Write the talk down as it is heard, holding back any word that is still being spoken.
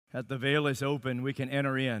That the veil is open, we can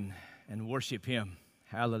enter in and worship Him.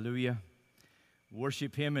 Hallelujah.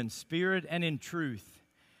 Worship Him in spirit and in truth.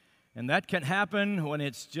 And that can happen when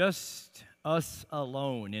it's just us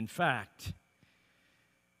alone. In fact,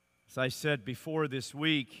 as I said before this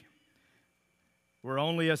week, we're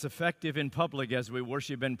only as effective in public as we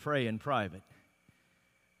worship and pray in private.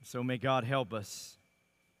 So may God help us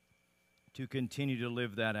to continue to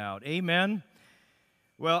live that out. Amen.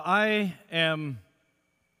 Well, I am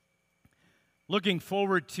looking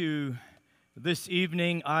forward to this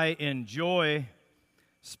evening. I enjoy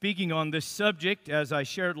speaking on this subject, as I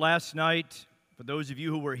shared last night, for those of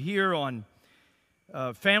you who were here, on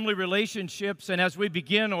family relationships. And as we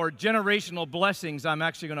begin our generational blessings, I'm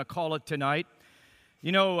actually going to call it tonight.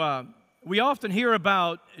 You know, we often hear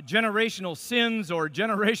about generational sins or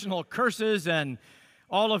generational curses and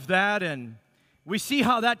all of that, and we see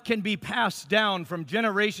how that can be passed down from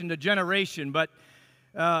generation to generation. But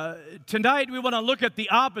tonight we want to look at the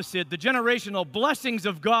opposite. The generational blessings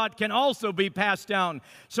of God can also be passed down.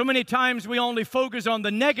 So many times we only focus on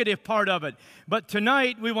the negative part of it. But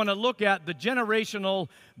tonight we want to look at the generational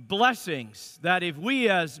blessings, that if we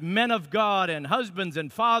as men of God and husbands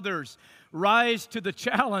and fathers rise to the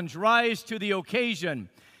challenge, rise to the occasion,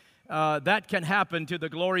 that can happen to the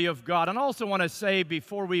glory of God. And I also want to say,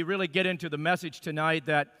 before we really get into the message tonight,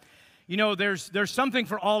 that you know, there's something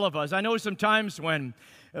for all of us. I know sometimes when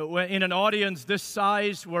in an audience this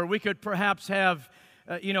size, where we could perhaps have,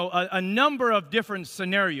 a number of different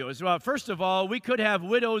scenarios. Well, first of all, we could have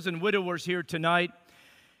widows and widowers here tonight.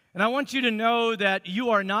 And I want you to know that you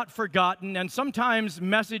are not forgotten. And sometimes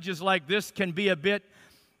messages like this can be a bit,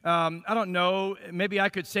 maybe I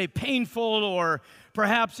could say painful, or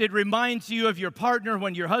perhaps it reminds you of your partner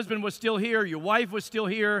when your husband was still here, your wife was still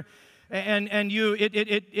here. And you,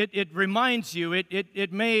 it reminds you,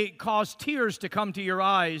 it may cause tears to come to your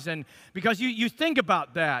eyes, and because you think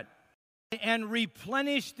about that. And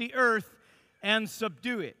replenish the earth and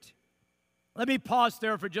subdue it. Let me pause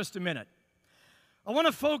there for just a minute. I want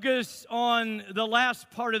to focus on the last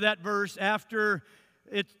part of that verse after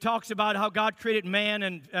it talks about how God created man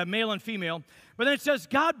and male and female. But then it says,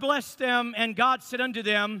 God blessed them, and God said unto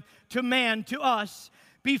them, to man, to us,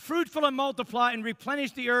 be fruitful and multiply and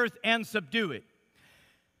replenish the earth and subdue it.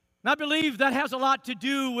 And I believe that has a lot to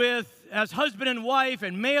do with, as husband and wife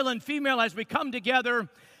and male and female, as we come together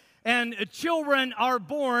and children are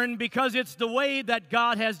born, because it's the way that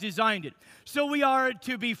God has designed it. So we are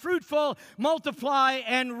to be fruitful, multiply,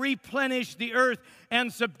 and replenish the earth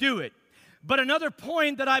and subdue it. But another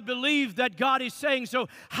point that I believe that God is saying, so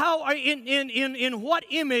how are in what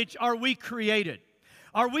image are we created?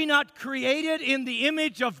 Are we not created in the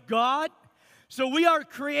image of God? So we are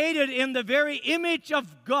created in the very image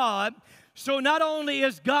of God. So not only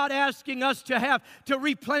is God asking us to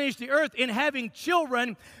replenish the earth in having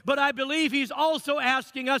children, but I believe He's also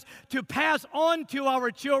asking us to pass on to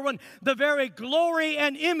our children the very glory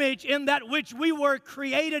and image in that which we were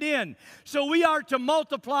created in. So we are to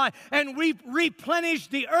multiply and replenish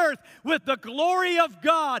the earth with the glory of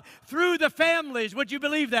God through the families. Would you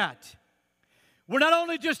believe that? We're not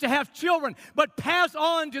only just to have children, but pass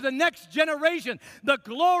on to the next generation the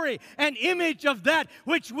glory and image of that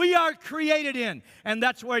which we are created in. And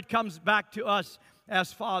that's where it comes back to us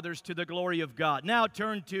as fathers, to the glory of God. Now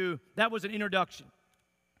that was an introduction.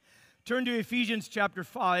 Turn to Ephesians chapter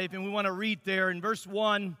 5, and we want to read there in verse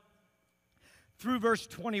 1 through verse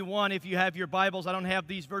 21. If you have your Bibles, I don't have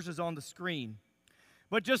these verses on the screen.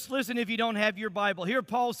 But just listen if you don't have your Bible. Here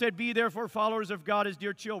Paul said, be therefore followers of God as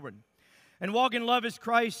dear children, and walk in love as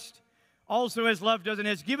Christ also has loved us, and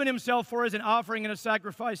has given Himself for us an offering and a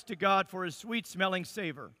sacrifice to God for His sweet-smelling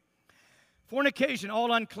savor. Fornication,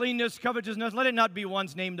 all uncleanness, covetousness, let it not be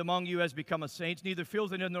once named among you as becometh saints, neither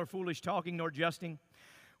filthiness, nor foolish talking, nor jesting,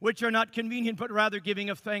 which are not convenient, but rather giving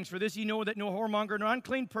of thanks. For this ye know, that no whoremonger, nor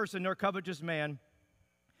unclean person, nor covetous man,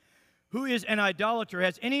 who is an idolater,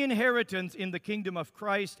 has any inheritance in the kingdom of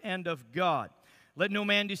Christ and of God. Let no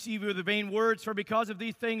man deceive you with vain words, for because of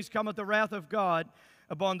these things cometh the wrath of God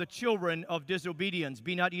upon the children of disobedience.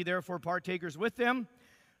 Be not ye therefore partakers with them,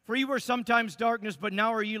 for ye were sometimes darkness, but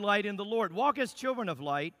now are ye light in the Lord. Walk as children of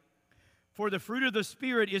light, for the fruit of the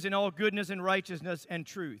Spirit is in all goodness and righteousness and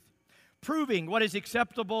truth, proving what is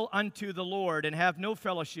acceptable unto the Lord, and have no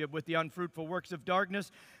fellowship with the unfruitful works of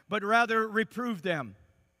darkness, but rather reprove them.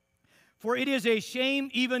 For it is a shame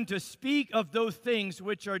even to speak of those things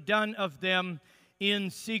which are done of them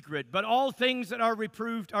in secret. But all things that are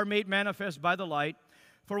reproved are made manifest by the light.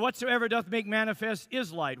 For whatsoever doth make manifest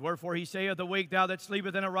is light. Wherefore He saith, awake thou that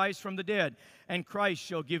sleepeth, and arise from the dead, and Christ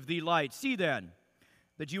shall give thee light. See then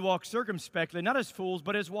that you walk circumspectly, not as fools,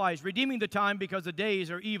 but as wise, redeeming the time because the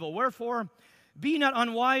days are evil. Wherefore, be not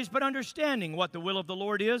unwise, but understanding what the will of the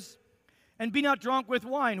Lord is. And be not drunk with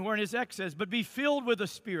wine, wherein is excess, but be filled with the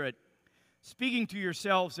Spirit, speaking to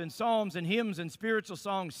yourselves in psalms and hymns and spiritual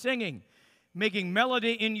songs, singing, making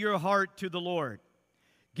melody in your heart to the Lord,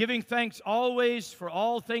 giving thanks always for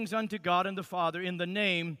all things unto God and the Father in the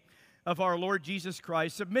name of our Lord Jesus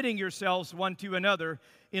Christ, submitting yourselves one to another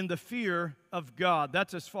in the fear of God.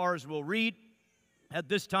 That's as far as we'll read at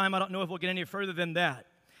this time. I don't know if we'll get any further than that.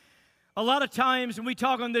 A lot of times when we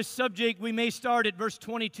talk on this subject, we may start at verse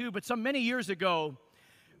 22, but many years ago,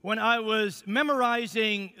 when I was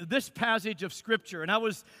memorizing this passage of Scripture, and I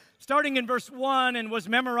was starting in verse 1 and was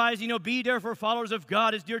memorizing, be therefore followers of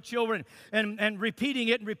God as dear children, and repeating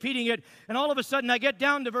it, and all of a sudden I get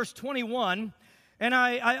down to verse 21, and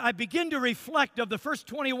I begin to reflect of the first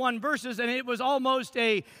 21 verses, and it was almost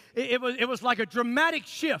it was like a dramatic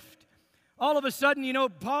shift. All of a sudden,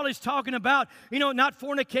 Paul is talking about, not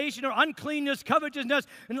fornication or uncleanness, covetousness,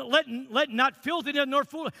 and let not filthiness nor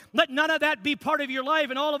fool, let none of that be part of your life.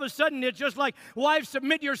 And all of a sudden, it's just like, wives,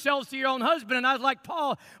 submit yourselves to your own husband. And I was like,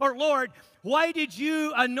 Paul, or Lord, why did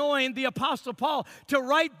you anoint the Apostle Paul to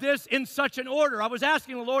write this in such an order? I was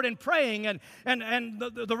asking the Lord and praying, and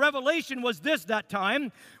the revelation was that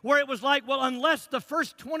time, where it was like, well, unless the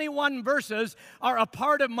first 21 verses are a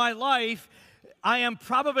part of my life, I am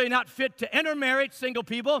probably not fit to enter marriage, single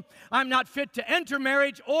people. I'm not fit to enter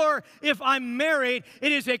marriage, or if I'm married,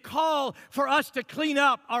 it is a call for us to clean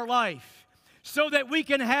up our life so that we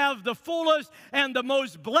can have the fullest and the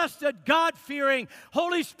most blessed, God-fearing,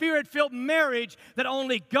 Holy Spirit-filled marriage that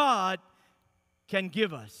only God can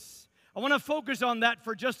give us. I want to focus on that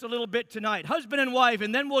for just a little bit tonight. Husband and wife,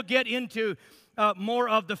 and then we'll get into more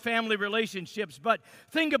of the family relationships. But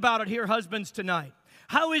think about it here, husbands, tonight.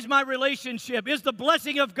 How is my relationship? Is the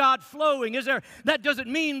blessing of God flowing? That doesn't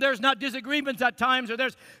mean there's not disagreements at times or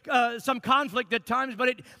there's some conflict at times,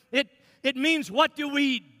 but it means what do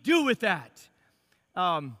we do with that?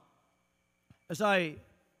 As I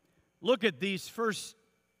look at these first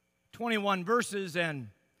 21 verses and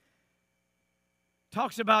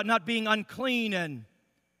talks about not being unclean, and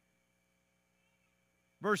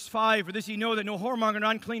verse 5, for this ye know that no whoremonger,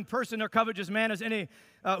 nor unclean person, nor covetous man is any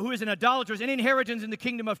who is an idolater, is any inheritance in the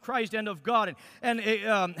kingdom of Christ and of God. And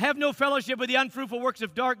have no fellowship with the unfruitful works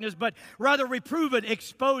of darkness, but rather reprove it,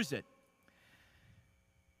 expose it.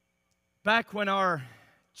 Back when our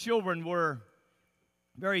children were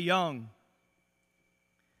very young,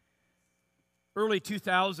 early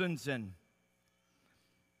 2000s, and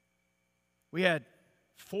we had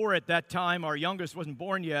 4 at that time. Our youngest wasn't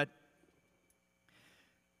born yet.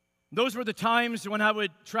 Those were the times when I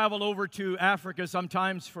would travel over to Africa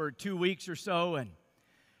sometimes for 2 weeks or so, and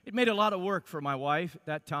it made a lot of work for my wife at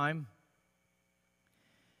that time.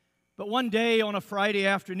 But one day on a Friday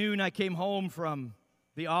afternoon, I came home from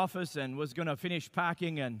the office and was going to finish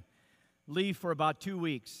packing and leave for about 2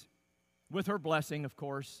 weeks, with her blessing, of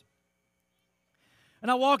course. And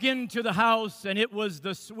I walk into the house, and it was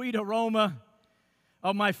the sweet aroma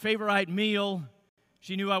of my favorite meal.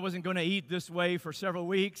 She knew I wasn't going to eat this way for several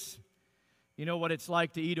weeks. You know what it's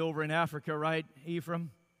like to eat over in Africa, right, Ephraim?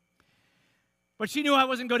 But she knew I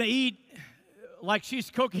wasn't going to eat like she's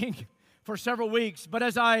cooking for several weeks. But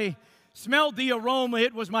as I smelled the aroma,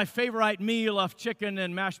 it was my favorite meal of chicken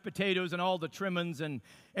and mashed potatoes and all the trimmings and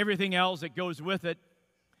everything else that goes with it.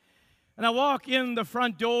 And I walk in the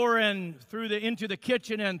front door and into the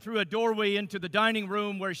kitchen and through a doorway into the dining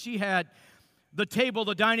room, where she had the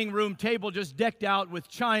dining room table just decked out with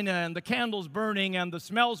china and the candles burning, and the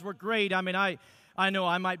smells were great. I mean, I know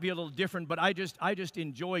I might be a little different, but I just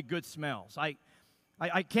enjoy good smells.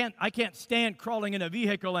 I can't stand crawling in a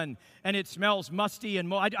vehicle and it smells musty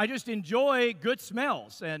and I just enjoy good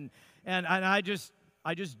smells, and I just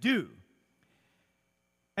do.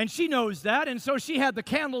 And she knows that, and so she had the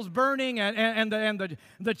candles burning and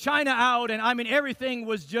the china out, and I mean everything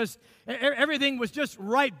was just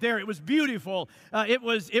right there. It was beautiful. It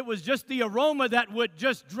was just the aroma that would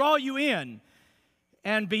just draw you in.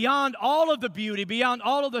 And beyond all of the beauty, beyond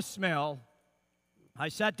all of the smell, I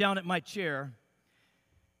sat down at my chair.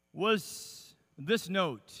 Was this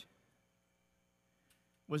note?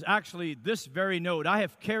 Was actually this very note. I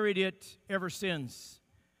have carried it ever since.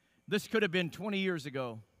 This could have been 20 years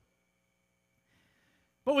ago.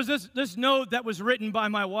 But was this note that was written by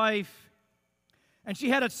my wife, and she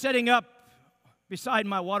had it setting up beside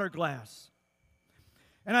my water glass.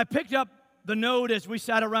 And I picked up the note as we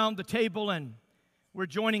sat around the table and we're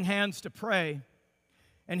joining hands to pray.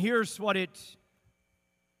 And here's what it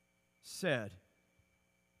said.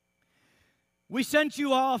 We sent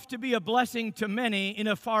you off to be a blessing to many in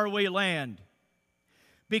a faraway land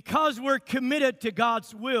because we're committed to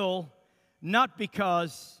God's will, not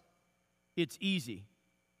because it's easy.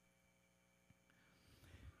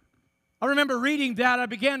 I remember reading that. I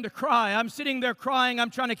began to cry. I'm sitting there crying.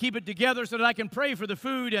 I'm trying to keep it together so that I can pray for the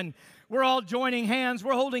food, and we're all joining hands.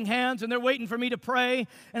 We're holding hands, and they're waiting for me to pray,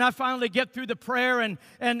 and I finally get through the prayer, and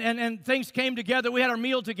things came together. We had our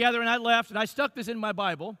meal together, and I left, and I stuck this in my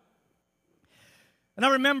Bible. And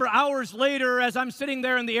I remember hours later, as I'm sitting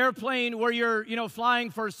there in the airplane where you're, flying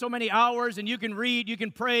for so many hours, and you can read, you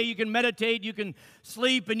can pray, you can meditate, you can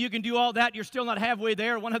sleep, and you can do all that. You're still not halfway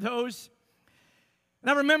there, one of those. And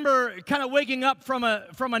I remember kind of waking up from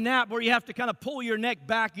a nap where you have to kind of pull your neck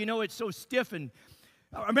back. It's so stiff. And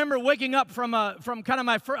I remember waking up from kind of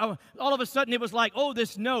my first, all of a sudden it was like, oh,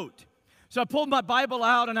 this note. So I pulled my Bible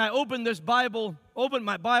out, and I opened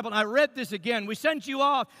my Bible, and I read this again. We sent you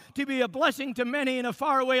off to be a blessing to many in a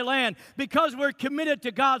faraway land because we're committed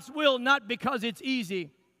to God's will, not because it's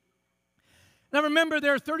easy. And I remember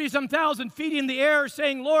there 30-some thousand feet in the air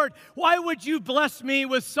saying, Lord, why would you bless me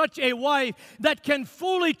with such a wife that can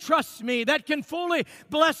fully trust me, that can fully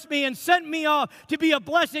bless me and send me off to be a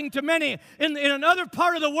blessing to many in another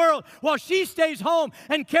part of the world while she stays home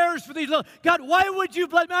and cares for these little. God, why would you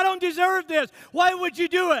bless me? I don't deserve this. Why would you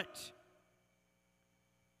do it?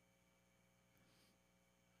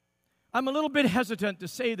 I'm a little bit hesitant to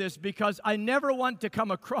say this because I never want to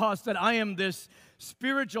come across that I am this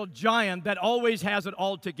spiritual giant that always has it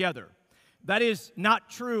all together. That is not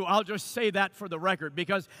true. I'll just say that for the record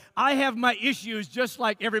because I have my issues just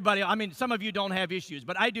like everybody. I mean, some of you don't have issues,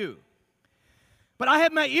 but I do. But I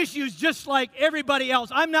have my issues just like everybody else.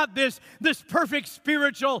 I'm not this perfect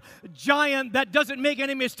spiritual giant that doesn't make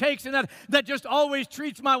any mistakes and that just always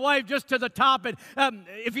treats my wife just to the top. And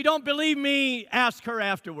if you don't believe me, ask her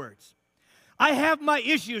afterwards. I have my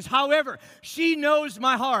issues. However, she knows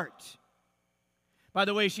my heart. By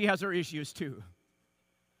the way, she has her issues too.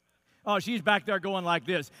 Oh, she's back there going like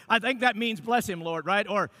this. I think that means bless him, Lord, right?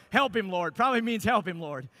 Or help him, Lord. Probably means help him,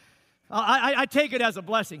 Lord. I take it as a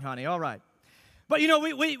blessing, honey. All right. But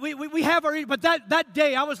we have our, but that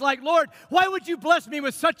day I was like, Lord, why would you bless me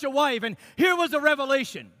with such a wife? And here was a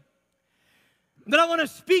revelation that I want to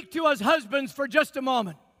speak to us husbands for just a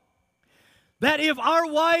moment. That if our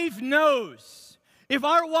wife knows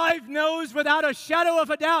without a shadow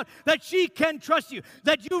of a doubt that she can trust you,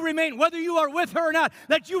 that you remain, whether you are with her or not,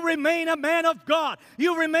 that you remain a man of God,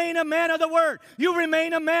 you remain a man of the Word, you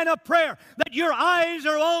remain a man of prayer, that your eyes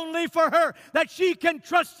are only for her, that she can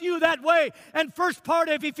trust you that way. And first part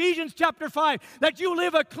of Ephesians chapter 5, that you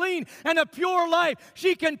live a clean and a pure life,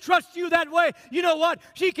 she can trust you that way. You know what?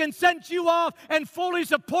 She can send you off and fully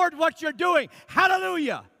support what you're doing.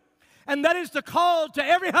 Hallelujah. And that is the call to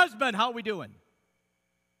every husband. How are we doing?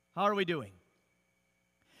 How are we doing?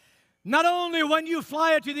 Not only when you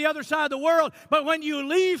fly to the other side of the world, but when you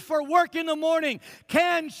leave for work in the morning,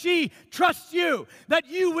 can she trust you that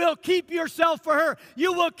you will keep yourself for her?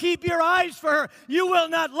 You will keep your eyes for her. You will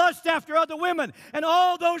not lust after other women and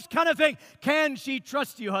all those kind of things. Can she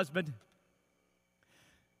trust you, husband?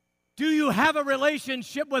 Do you have a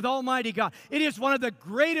relationship with Almighty God? It is one of the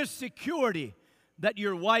greatest security that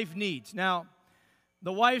your wife needs. Now,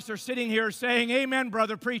 the wives are sitting here saying, amen,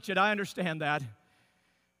 brother, preach it. I understand that.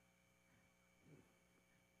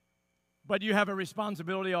 But you have a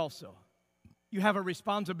responsibility also. You have a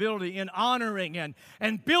responsibility in honoring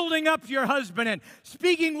and building up your husband and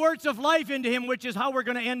speaking words of life into him, which is how we're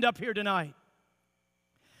going to end up here tonight.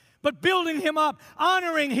 But building him up,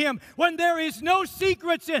 honoring him when there is no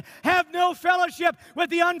secret sin. Have no fellowship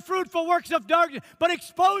with the unfruitful works of darkness, but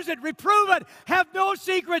expose it, reprove it. Have no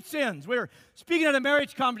secret sins. We were speaking at a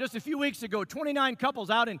marriage conference just a few weeks ago, 29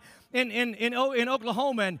 couples out in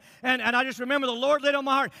Oklahoma, and I just remember the Lord laid on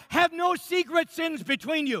my heart, have no secret sins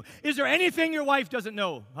between you. Is there anything your wife doesn't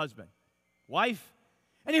know, husband? Wife?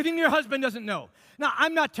 Anything your husband doesn't know? Now,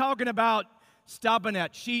 I'm not talking about stopping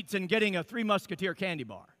at Sheetz and getting a Three Musketeer candy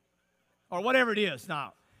bar. Or whatever it is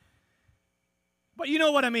now. But you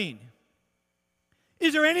know what I mean.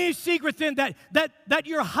 Is there any secret thing that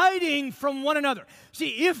you're hiding from one another?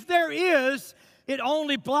 See, if there is, it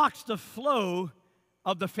only blocks the flow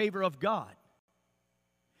of the favor of God.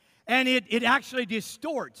 And it actually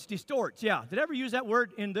distorts, yeah. Did I ever use that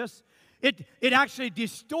word in this? It actually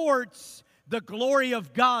distorts the glory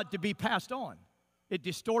of God to be passed on. It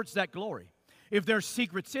distorts that glory. If there's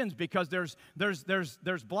secret sins, because there's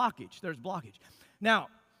blockage. There's blockage. Now,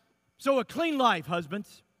 so a clean life,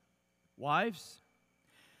 husbands, wives.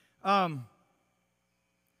 It'd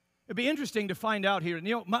be interesting to find out here.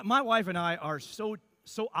 You know, my wife and I are so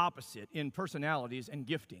so opposite in personalities and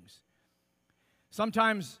giftings.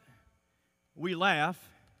 Sometimes we laugh,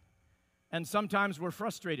 and sometimes we're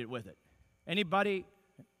frustrated with it. Anybody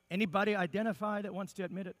identify that wants to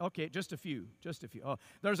admit it? Okay, just a few. Oh,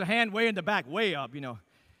 there's a hand way in the back, way up,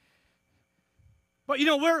 But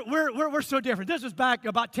we're so different. This was back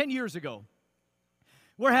about 10 years ago.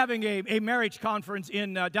 We're having a marriage conference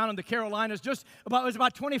down in the Carolinas. It was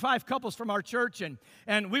about 25 couples from our church,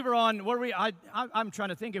 and we were on. I'm trying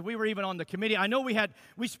to think if we were even on the committee. I know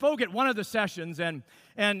we spoke at one of the sessions, and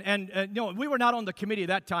we were not on the committee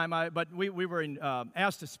that time. But we were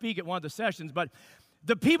asked to speak at one of the sessions. But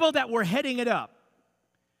the people that were heading it up,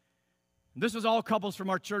 this was all couples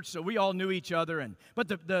from our church, so we all knew each other. But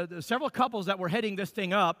the several couples that were heading this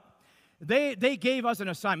thing up, they gave us an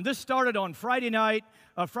assignment. This started on Friday night.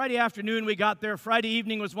 Friday afternoon we got there. Friday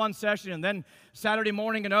evening was one session, and then Saturday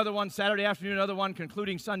morning another one. Saturday afternoon another one,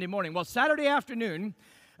 concluding Sunday morning. Well, Saturday afternoon,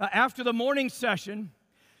 after the morning session,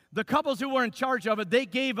 the couples who were in charge of it, they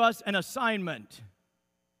gave us an assignment.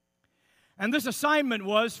 And this assignment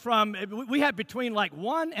was we had between like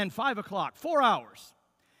 1 and 5 o'clock, 4 hours.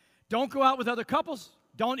 Don't go out with other couples.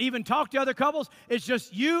 Don't even talk to other couples. It's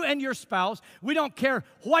just you and your spouse. We don't care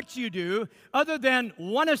what you do, other than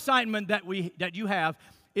one assignment that you have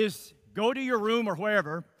is go to your room or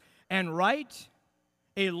wherever and write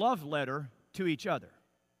a love letter to each other.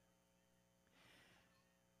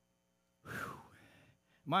 Whew.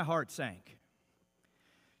 My heart sank.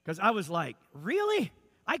 Because I was like, really?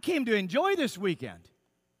 I came to enjoy this weekend.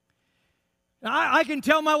 I can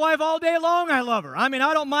tell my wife all day long I love her. I mean,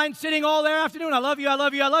 I don't mind sitting all day afternoon. I love you, I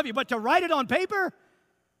love you, I love you. But to write it on paper?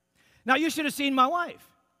 Now, you should have seen my wife.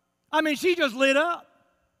 I mean, she just lit up.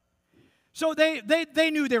 So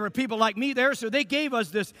they knew there were people like me there, so they gave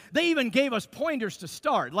us this. They even gave us pointers to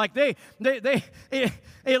start. Like a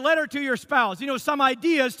letter to your spouse, some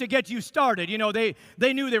ideas to get you started.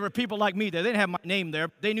 They knew there were people like me there. They didn't have my name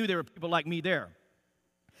there. They knew there were people like me there.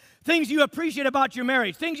 Things you appreciate about your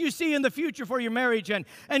marriage, things you see in the future for your marriage, and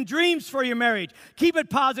dreams for your marriage. Keep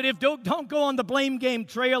it positive. Don't go on the blame game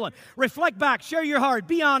trail, and reflect back. Share your heart.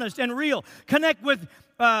 Be honest and real. Connect with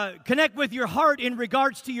your heart in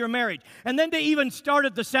regards to your marriage. And then they even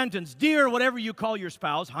started the sentence, dear, whatever you call your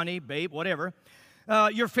spouse, honey, babe, whatever.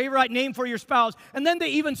 Your favorite name for your spouse. And then they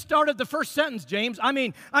even started the first sentence, James. I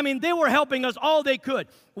mean, they were helping us all they could.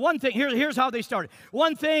 One thing, here's how they started.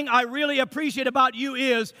 One thing I really appreciate about you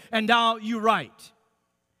is, and now you write.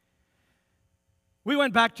 We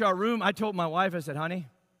went back to our room. I told my wife, I said, honey,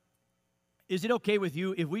 is it okay with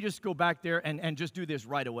you if we just go back there and just do this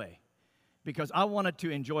right away? Because I wanted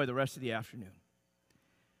to enjoy the rest of the afternoon.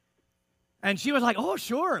 And she was like, oh,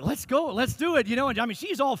 sure, let's go, let's do it, And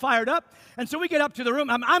she's all fired up. And so we get up to the room.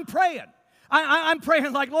 I'm praying. I'm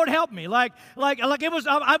praying like, Lord, help me. Like it was,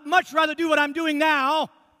 I'd much rather do what I'm doing now,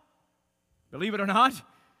 believe it or not.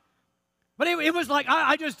 But it was like,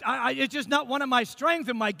 it's just not one of my strengths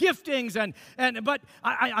and my giftings. But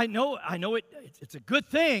I know it's a good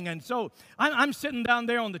thing. And so I'm sitting down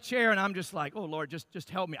there on the chair, and I'm just like, oh, Lord, just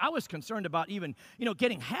help me. I was concerned about even,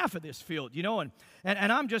 getting half of this filled, and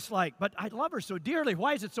I'm just like, but I love her so dearly.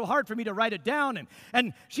 Why is it so hard for me to write it down?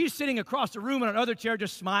 And she's sitting across the room in another chair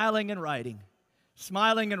just smiling and writing.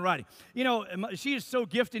 Smiling and writing. She is so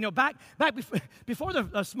gifted. Back before the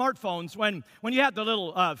smartphones, when you had the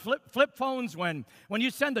little flip phones, when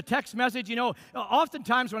you send the text message,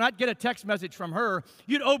 oftentimes when I'd get a text message from her,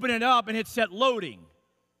 you'd open it up and it said loading.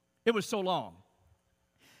 It was so long.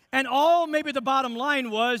 And maybe the bottom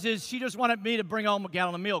line is she just wanted me to bring home a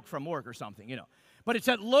gallon of milk from work or something, But it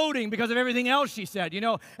said loading because of everything else she said,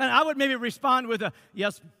 And I would maybe respond with a,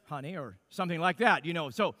 yes, honey, or something like that,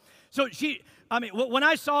 So when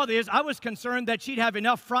I saw this, I was concerned that she'd have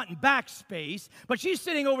enough front and back space, but she's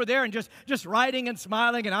sitting over there and just writing and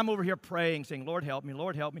smiling, and I'm over here praying, saying, Lord, help me,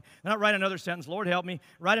 Lord, help me. And I write another sentence, Lord, help me,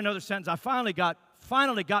 write another sentence. I finally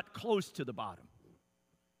got close to the bottom.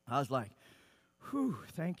 I was like, whew,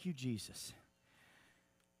 thank you, Jesus.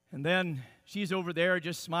 And then she's over there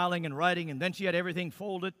just smiling and writing, and then she had everything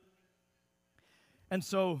folded. And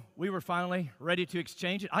so we were finally ready to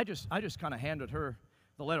exchange it. I just kind of handed her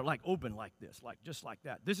the letter, like open like this, just like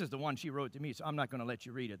that. This is the one she wrote to me, so I'm not going to let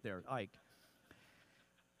you read it there, Ike.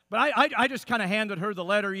 But I just kind of handed her the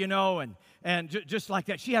letter, and just like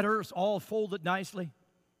that. She had hers all folded nicely,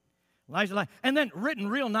 and then written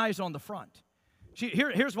real nice on the front.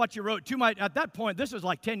 Here's what she wrote. At that point, this was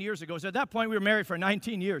like 10 years ago, so at that point we were married for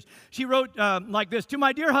 19 years. She wrote like this, to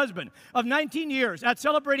my dear husband of 19 years at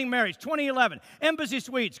Celebrating Marriage 2011, Embassy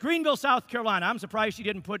Suites, Greenville, South Carolina. I'm surprised she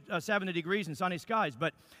didn't put 70 degrees and sunny skies,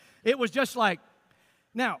 but it was just like,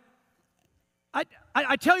 now,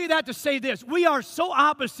 I tell you that to say this. We are so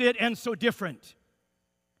opposite and so different.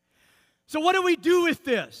 So what do we do with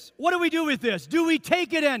this? What do we do with this? Do we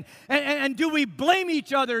take it and do we blame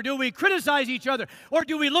each other? Do we criticize each other? Or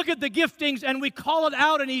do we look at the giftings and we call it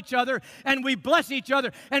out on each other and we bless each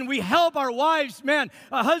other and we help our wives,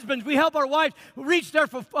 husbands, we help our wives reach their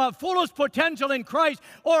fullest potential in Christ?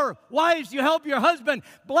 Or wives, you help your husband,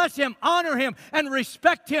 bless him, honor him, and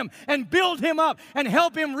respect him and build him up and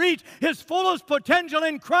help him reach his fullest potential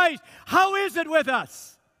in Christ. How is it with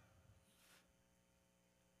us?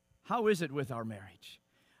 How is it with our marriage?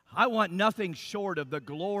 I want nothing short of the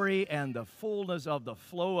glory and the fullness of the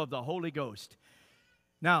flow of the Holy Ghost.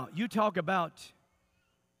 Now, you talk about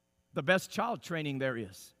the best child training there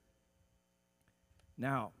is.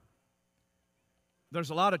 Now, there's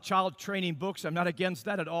a lot of child training books. I'm not against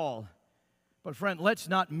that at all. But friend, let's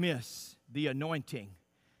not miss the anointing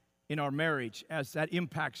in our marriage as that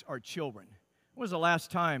impacts our children. When was the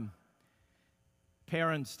last time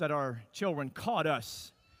parents that our children caught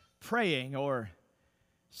us praying or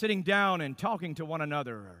sitting down and talking to one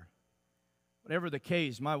another, or whatever the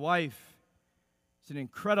case? My wife is an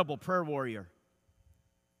incredible prayer warrior.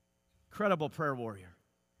 Incredible prayer warrior.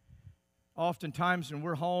 Oftentimes when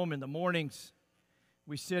we're home in the mornings,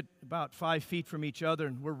 we sit about 5 feet from each other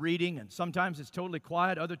and we're reading, and sometimes it's totally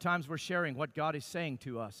quiet. Other times we're sharing what God is saying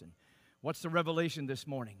to us and what's the revelation this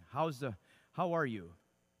morning. How are you?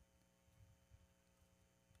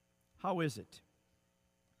 How is it?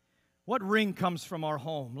 What ring comes from our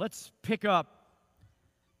home? Let's pick up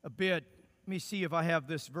a bit. Let me see if I have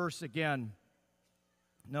this verse again.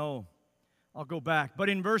 No, I'll go back. But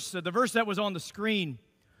in the verse that was on the screen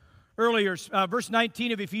earlier, verse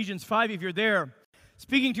 19 of Ephesians 5, if you're there,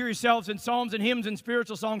 speaking to yourselves in psalms and hymns and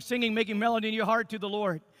spiritual songs, singing, making melody in your heart to the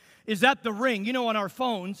Lord. Is that the ring? You know, on our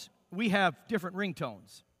phones, we have different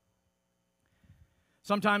ringtones.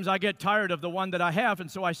 Sometimes I get tired of the one that I have, and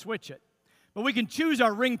so I switch it. But we can choose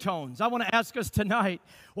our ringtones. I want to ask us tonight,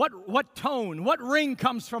 what tone, what ring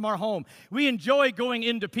comes from our home? We enjoy going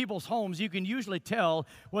into people's homes. You can usually tell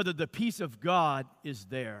whether the peace of God is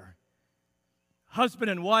there.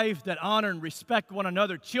 Husband and wife that honor and respect one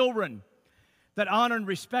another. Children that honor and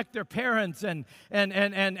respect their parents, and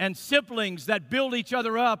siblings that build each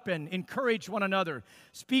other up and encourage one another,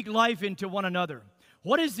 speak life into one another.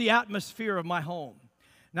 What is the atmosphere of my home?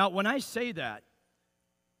 Now, when I say that,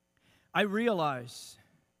 I realize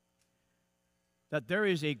that there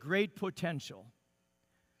is a great potential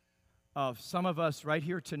of some of us right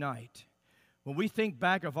here tonight. When we think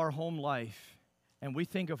back of our home life and we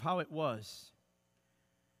think of how it was,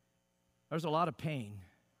 there's a lot of pain.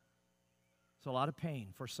 It's a lot of pain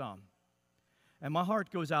for some. And my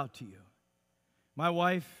heart goes out to you. My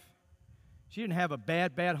wife, she didn't have a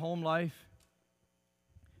bad home life,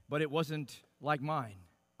 but it wasn't like mine.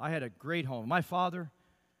 I had a great home. My father,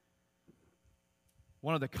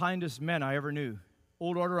 one of the kindest men I ever knew,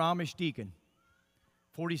 Old Order Amish deacon,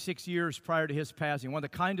 46 years prior to his passing, one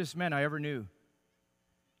of the kindest men I ever knew.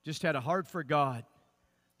 Just had a heart for God,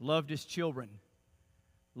 loved his children,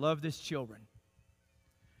 loved his children.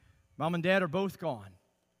 Mom and Dad are both gone.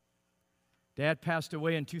 Dad passed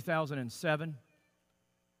away in 2007.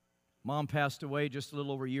 Mom passed away just a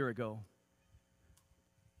little over a year ago.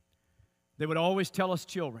 They would always tell us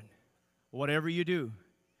children, whatever you do,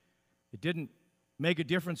 it didn't make a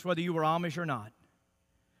difference whether you were Amish or not.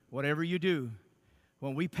 Whatever you do,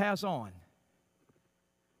 when we pass on,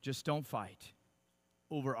 just don't fight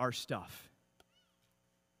over our stuff.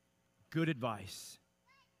 Good advice.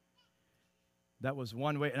 That was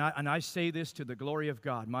one way, and I say this to the glory of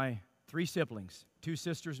God. My 3 siblings, 2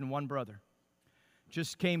 sisters and 1 brother,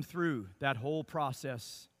 just came through that whole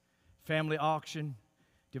process, family auction,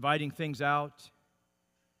 dividing things out.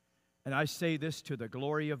 And I say this to the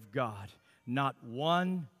glory of God. Not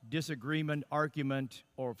one disagreement, argument,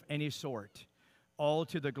 or of any sort. All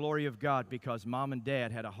to the glory of God, because Mom and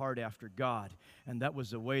Dad had a heart after God. And that was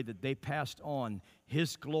the way that they passed on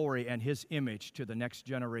His glory and His image to the next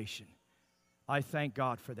generation. I thank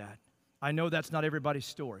God for that. I know that's not everybody's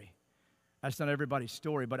story. That's not everybody's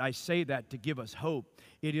story, but I say that to give us hope.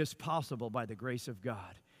 It is possible by the grace of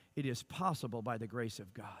God. It is possible by the grace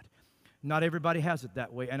of God. Not everybody has it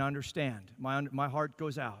that way, and understand. My heart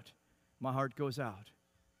goes out. My heart goes out.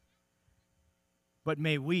 But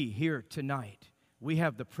may we here tonight, we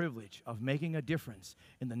have the privilege of making a difference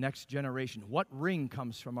in the next generation. What ring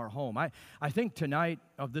comes from our home? I think tonight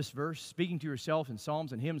of this verse, speaking to yourself in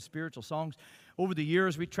psalms and hymns, spiritual songs. Over the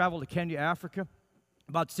years, we traveled to Kenya, Africa.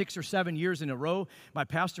 About 6 or 7 years in a row, my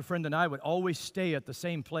pastor friend and I would always stay at the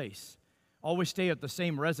same place. always stay at the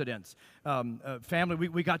same residence. Family,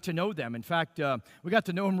 we got to know them. In fact, we got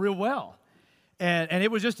to know them real well. And it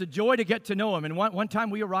was just a joy to get to know them. And one time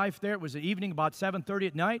we arrived there, it was the evening, about 7:30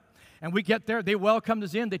 at night, and we get there, they welcomed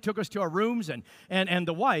us in, they took us to our rooms, and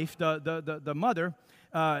the wife, the mother,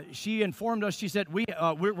 she informed us, she said, we're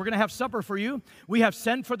going to have supper for you. We have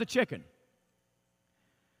sent for the chicken.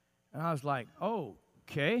 And I was like, oh,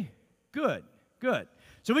 okay, good.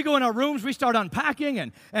 So we go in our rooms, we start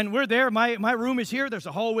unpacking, and we're there. My room is here. There's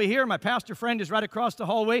a hallway here. My pastor friend is right across the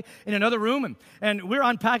hallway in another room, and we're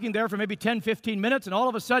unpacking there for maybe 10, 15 minutes, and all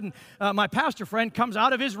of a sudden, my pastor friend comes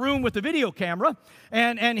out of his room with the video camera,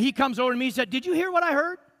 and he comes over to me and said, did you hear what I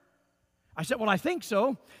heard? I said, well, I think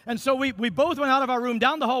so. And so we both went out of our room,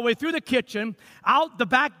 down the hallway, through the kitchen, out the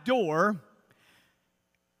back door,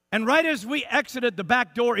 and right as we exited the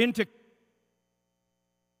back door into...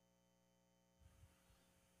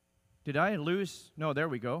 Did I lose? No, there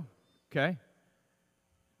we go. Okay.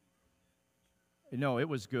 No, it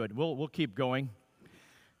was good. We'll keep going.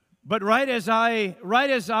 But right as we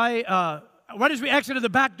exited the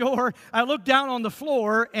back door, I looked down on the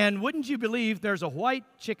floor, and wouldn't you believe there's a white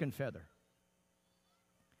chicken feather.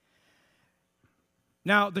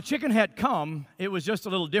 Now, the chicken had come. It was just a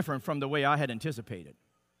little different from the way I had anticipated.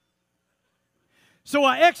 So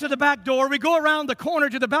I exit the back door. We go around the corner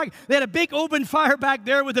to the back. They had a big open fire back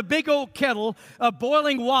there with a big old kettle of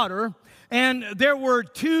boiling water. And there were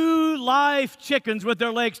 2 live chickens with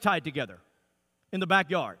their legs tied together in the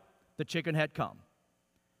backyard. The chicken had come.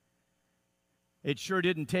 It sure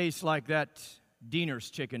didn't taste like that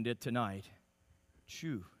Diener's chicken did tonight.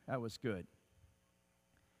 Chew, that was good.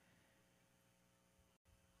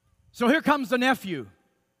 So here comes the nephew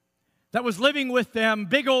that was living with them,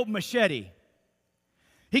 big old machete.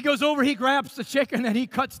 He goes over, he grabs the chicken, and he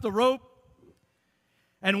cuts the rope.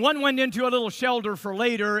 And one went into a little shelter for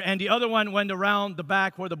later, and the other one went around the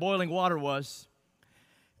back where the boiling water was.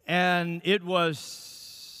 And it was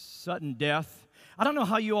sudden death. I don't know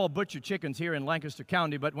how you all butcher chickens here in Lancaster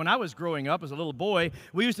County, but when I was growing up as a little boy,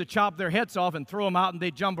 we used to chop their heads off and throw them out, and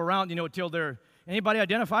they'd jump around, till they're... Anybody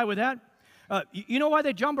identify with that? You know why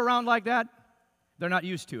they jump around like that? They're not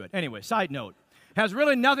used to it. Anyway, side note. Has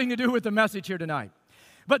really nothing to do with the message here tonight.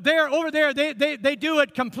 But over there, they do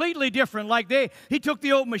it completely different. Like he took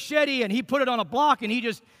the old machete and he put it on a block, and he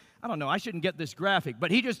just, I don't know, I shouldn't get this graphic,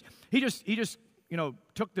 but he just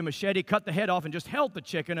took the machete, cut the head off, and just held the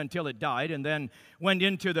chicken until it died, and then went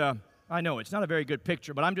into the, I know, it's not a very good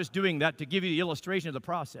picture, but I'm just doing that to give you the illustration of the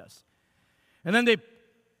process. And then they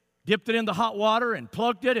dipped it in the hot water and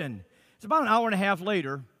plugged it, and it's about an hour and a half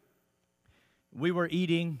later, we were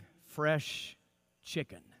eating fresh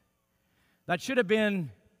chicken. That should have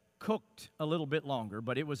been cooked a little bit longer,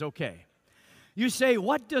 but it was okay. You say,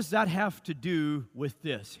 what does that have to do with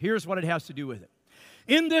this? Here's what it has to do with it.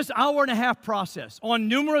 In this hour and a half process, on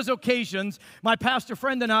numerous occasions, my pastor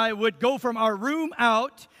friend and I would go from our room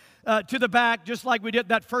out to the back, just like we did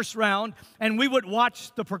that first round, and we would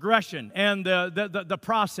watch the progression and the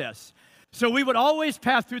process. So we would always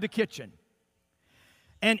pass through the kitchen.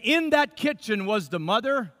 And in that kitchen was the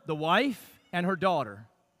mother, the wife, and her daughter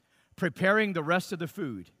preparing the rest of the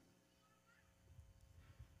food.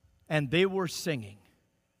 And they were singing,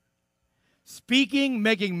 speaking,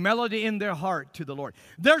 making melody in their heart to the Lord.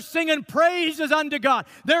 They're singing praises unto God.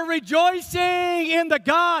 They're rejoicing in the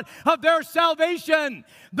God of their salvation.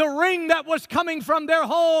 The ring that was coming from their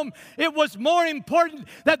home, it was more important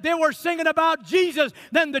that they were singing about Jesus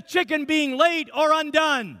than the chicken being late or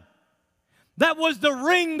undone. That was the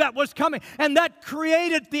ring that was coming, and that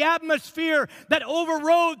created the atmosphere that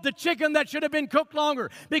overrode the chicken that should have been cooked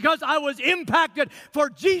longer, because I was impacted for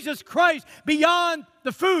Jesus Christ beyond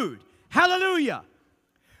the food. Hallelujah.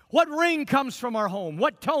 What ring comes from our home?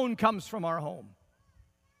 What tone comes from our home?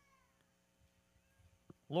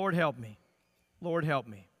 Lord, help me. Lord, help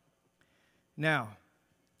me. Now,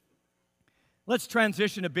 let's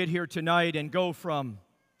transition a bit here tonight and go from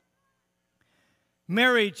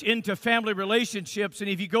marriage into family relationships. And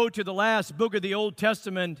if you go to the last book of the Old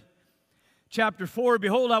Testament, chapter 4,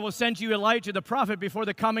 behold, I will send you Elijah the prophet before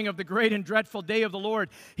the coming of the great and dreadful day of the Lord.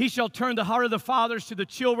 He shall turn the heart of the fathers to the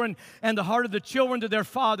children, and the heart of the children to their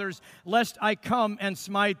fathers, lest I come and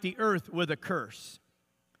smite the earth with a curse.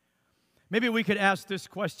 Maybe we could ask this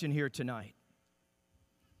question here tonight.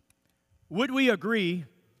 Would we agree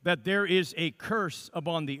that there is a curse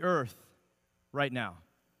upon the earth right now?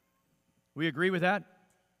 We agree with that?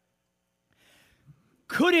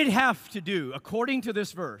 Could it have to do, according to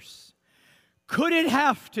this verse, could it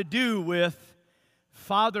have to do with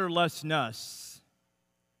fatherlessness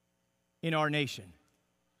in our nation?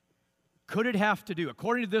 Could it have to do,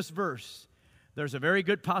 according to this verse, there's a very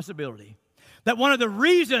good possibility that one of the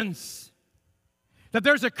reasons that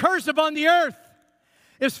there's a curse upon the earth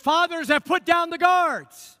is fathers have put down the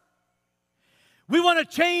guards. We want to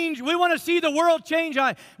change. We want to see the world change.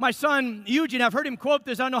 My son, Eugene, I've heard him quote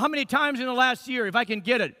this I don't know how many times in the last year, if I can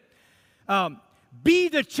get it. Be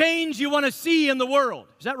the change you want to see in the world.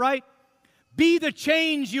 Is that right? Be the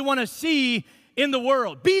change you want to see in the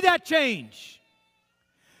world. Be that change.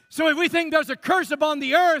 So if we think there's a curse upon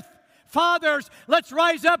the earth, fathers, let's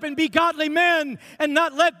rise up and be godly men and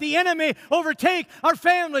not let the enemy overtake our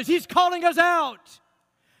families. He's calling us out.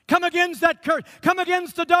 Come against that curse. Come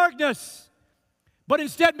against the darkness. But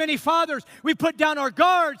instead, many fathers, we put down our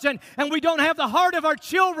guards and we don't have the heart of our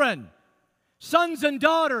children, sons and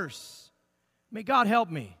daughters. May God help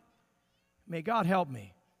me. May God help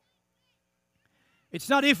me. It's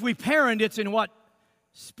not if we parent, it's in what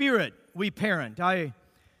spirit we parent. I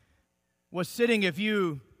was sitting, if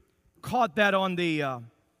you caught that on the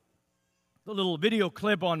little video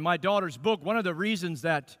clip on my daughter's book, one of the reasons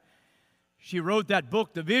that she wrote that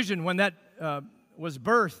book, The Vision, when that was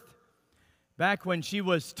birthed, back when she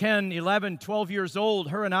was 10, 11, 12 years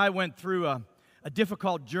old, her and I went through a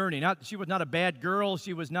difficult journey. She was not a bad girl.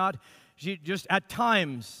 She just at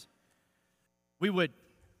times, we would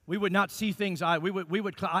not see things. I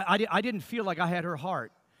didn't feel like I had her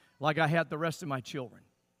heart like I had the rest of my children.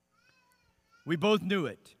 We both knew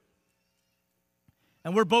it.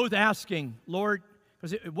 And we're both asking, Lord,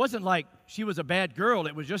 because it wasn't like she was a bad girl.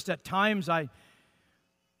 It was just at times and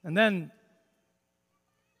then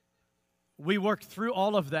we worked through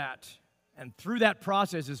all of that. And through that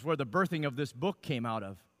process is where the birthing of this book came out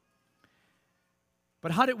of.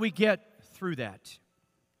 But how did we get through that?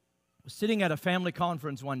 I was sitting at a family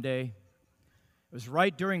conference one day. It was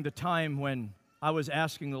right during the time when I was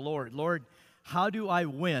asking the Lord, Lord, how do I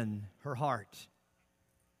win her heart?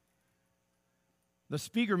 The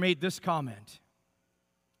speaker made this comment.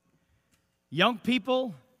 Young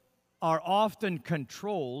people are often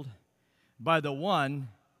controlled by the one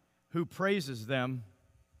who praises them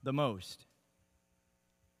the most.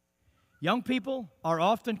 Young people are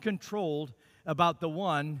often controlled about the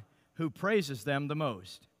one who praises them the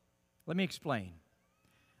most. Let me explain.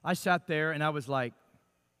 I sat there and I was like,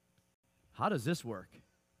 how does this work?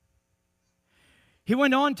 He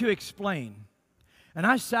went on to explain, and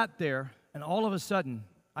I sat there, and all of a sudden,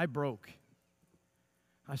 I broke.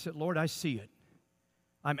 I said, Lord, I see it.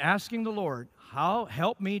 I'm asking the Lord,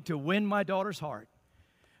 help me to win my daughter's heart.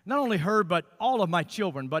 Not only her, but all of my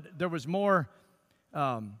children, but there was more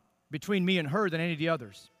between me and her than any of the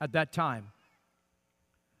others at that time.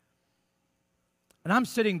 And I'm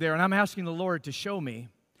sitting there, and I'm asking the Lord to show me.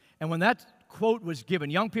 And when that quote was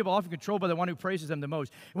given, young people are often controlled by the one who praises them the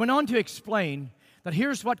most. It went on to explain that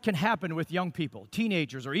here's what can happen with young people,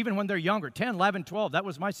 teenagers, or even when they're younger, 10, 11, 12. That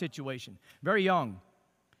was my situation, very young.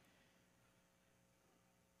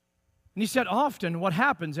 And he said often what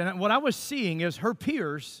happens, and what I was seeing is her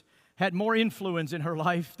peers had more influence in her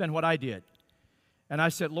life than what I did. And I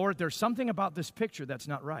said, Lord, there's something about this picture that's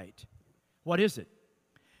not right. What is it?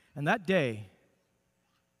 And that day,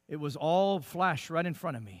 it was all flashed right in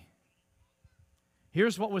front of me.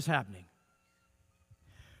 Here's what was happening.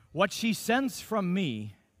 What she sensed from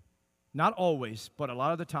me, not always, but a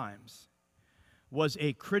lot of the times, was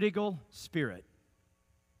a critical spirit.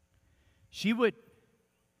 She would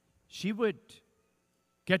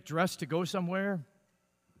get dressed to go somewhere,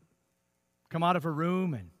 come out of her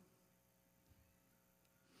room, and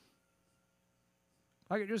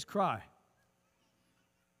I could just cry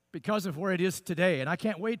because of where it is today, and I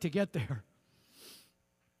can't wait to get there.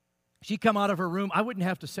 She'd come out of her room. I wouldn't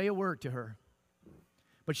have to say a word to her,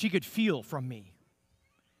 but she could feel from me.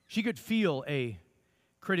 She could feel a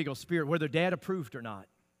critical spirit, whether Dad approved or not.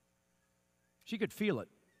 She could feel it.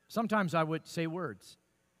 Sometimes I would say words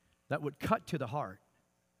that would cut to the heart.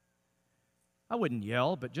 I wouldn't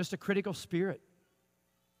yell, but just a critical spirit.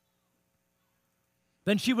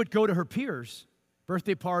 Then she would go to her peers,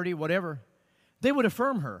 birthday party, whatever. They would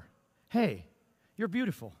affirm her. Hey, you're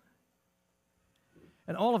beautiful.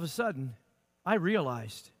 And all of a sudden, I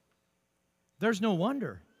realized there's no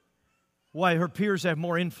wonder why her peers have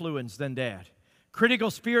more influence than Dad. Critical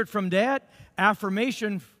spirit from Dad,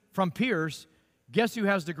 affirmation from peers. Guess who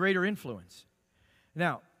has the greater influence?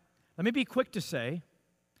 Now, let me be quick to say,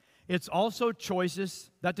 it's also choices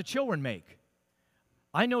that the children make.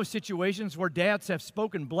 I know situations where dads have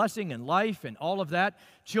spoken blessing and life and all of that.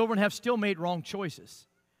 Children have still made wrong choices,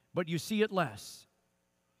 but you see it less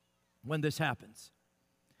when this happens.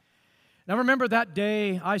 Now, remember that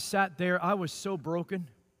day I sat there, I was so broken.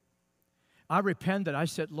 I repented. I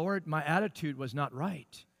said, Lord, my attitude was not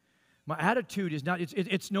right. My attitude is not,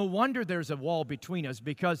 it's no wonder there's a wall between us,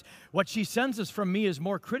 because what she senses from me is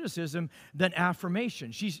more criticism than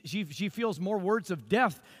affirmation. She feels more words of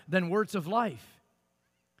death than words of life.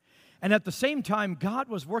 And at the same time, God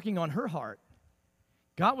was working on her heart.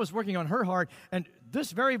 God was working on her heart, and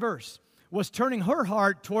this very verse was turning her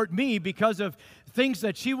heart toward me because of things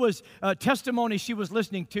that she was, testimonies she was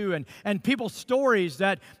listening to, and people's stories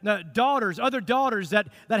that other daughters that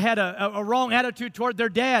had a wrong attitude toward their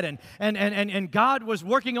dad, and God was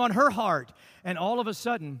working on her heart. And all of a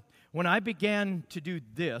sudden, when I began to do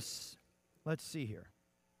this, let's see here.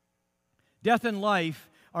 Death and life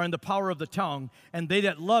are in the power of the tongue, and they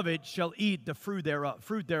that love it shall eat the fruit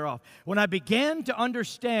thereof. When I began to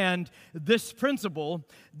understand this principle,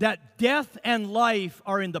 that death and life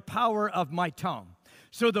are in the power of my tongue.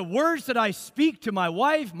 So the words that I speak to my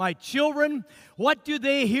wife, my children, what do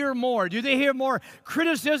they hear more? Do they hear more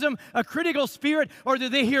criticism, a critical spirit, or do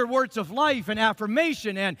they hear words of life and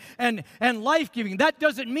affirmation and life-giving? That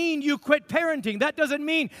doesn't mean you quit parenting. That doesn't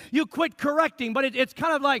mean you quit correcting. But it's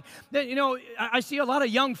kind of like, I see a lot of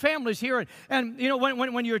young families here, and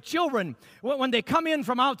when your children, when they come in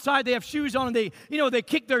from outside, they have shoes on, and they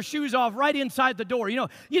kick their shoes off right inside the door. You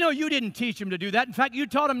didn't teach them to do that. In fact, you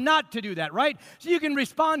taught them not to do that, right? So you can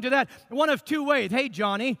respond to that one of two ways. Hey,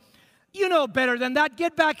 Johnny, you know better than that.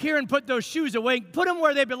 Get back here and put those shoes away. Put them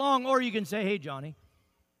where they belong. Or you can say, hey, Johnny,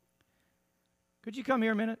 could you come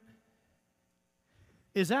here a minute?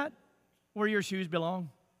 Is that where your shoes belong?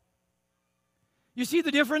 You see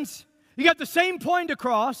the difference? You got the same point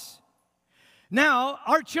across. Now,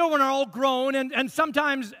 our children are all grown, and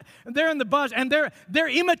sometimes they're in the bus, and they're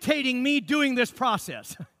imitating me doing this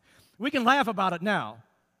process. We can laugh about it now.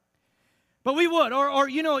 But we would, or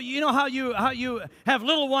you know how you have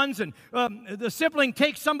little ones, and the sibling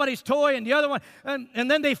takes somebody's toy and the other one, and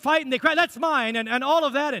then they fight and they cry, that's mine, and all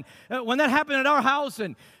of that. And when that happened at our house,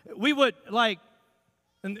 and we would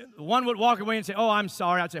and one would walk away and say, oh, I'm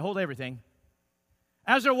sorry. I'd say, hold everything.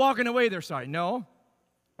 As they're walking away, they're sorry. No,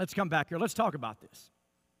 let's come back here. Let's talk about this.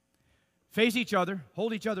 Face each other,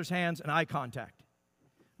 hold each other's hands, and eye contact.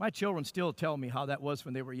 My children still tell me how that was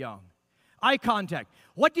when they were young. Eye contact.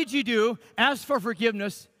 What did you do? Ask for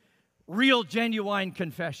forgiveness. Real, genuine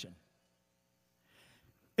confession.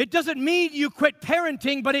 It doesn't mean you quit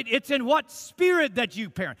parenting, but it's in what spirit that you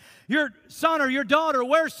parent. Your son or your daughter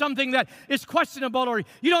wears something that is questionable or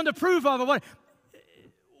you don't approve of.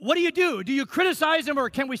 What do? Do you criticize them, or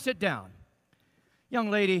can we sit down? Young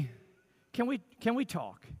lady, can we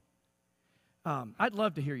talk? I'd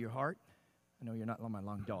love to hear your heart. I know you're not my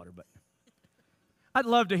long daughter, but I'd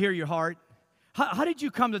love to hear your heart. How did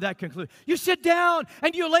you come to that conclusion? You sit down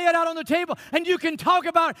and you lay it out on the table, and you can talk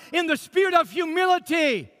about in the spirit of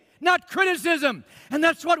humility, not criticism. And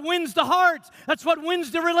that's what wins the hearts. That's what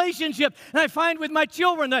wins the relationship. And I find with my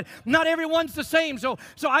children that not everyone's the same. So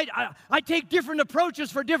I take different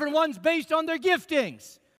approaches for different ones based on their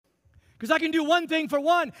giftings. Because I can do one thing for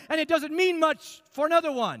one, and it doesn't mean much for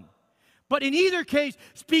another one. But in either case,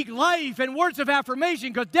 speak life and words of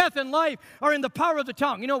affirmation, because death and life are in the power of the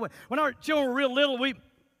tongue. When our children were real little,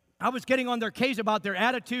 I was getting on their case about their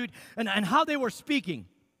attitude and how they were speaking.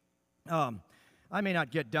 I may not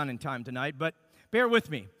get done in time tonight, but bear with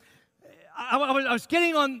me. I was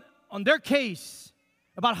getting on their case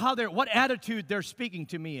about what attitude they're speaking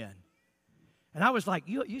to me in. And I was like,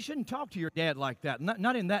 you shouldn't talk to your dad like that,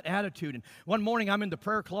 not in that attitude. And one morning I'm in the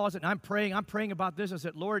prayer closet and I'm praying about this. I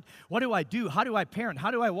said, Lord, what do I do? How do I parent?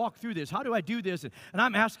 How do I walk through this? How do I do this? And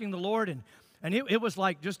I'm asking the Lord, and it was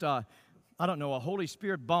like just a Holy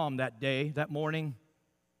Spirit bomb that morning.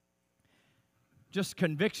 Just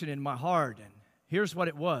conviction in my heart. And here's what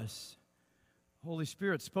it was. Holy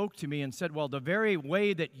Spirit spoke to me and said, well, the very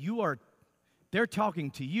way that they're talking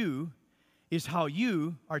to you is how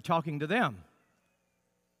you are talking to them.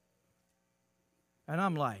 And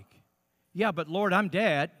I'm like, yeah, but Lord, I'm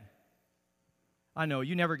dad. I know,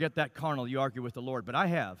 you never get that carnal, you argue with the Lord, but I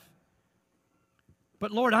have.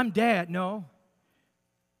 But Lord, I'm dad. No.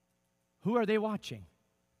 Who are they watching?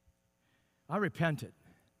 I repented.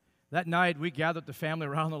 That night, we gathered the family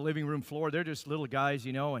around the living room floor. They're just little guys,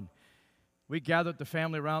 and we gathered the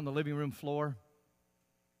family around the living room floor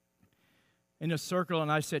in a circle, and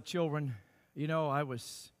I said, children, I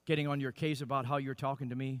was getting on your case about how you're talking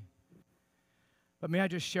to me. But may I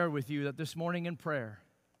just share with you that this morning in prayer,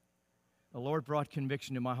 the Lord brought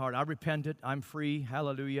conviction to my heart. I repented. I'm free.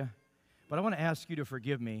 Hallelujah. But I want to ask you to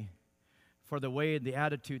forgive me for the way and the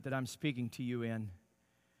attitude that I'm speaking to you in.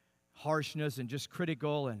 Harshness and just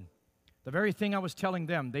critical, and the very thing I was telling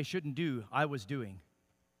them they shouldn't do, I was doing.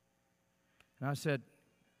 And I said,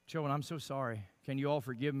 children, I'm so sorry. Can you all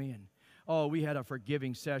forgive me? And oh, we had a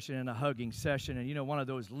forgiving session and a hugging session, and one of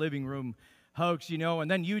those living room hugs,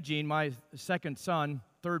 and then Eugene, my second son,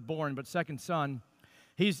 third born, but second son,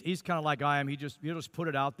 he's kind of like I am. He'll just put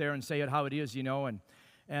it out there and say it how it is,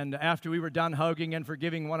 and after we were done hugging and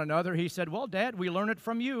forgiving one another, he said, well, Dad, we learned it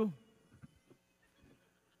from you.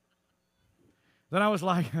 Then I was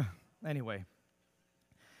like, anyway,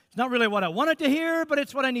 it's not really what I wanted to hear, but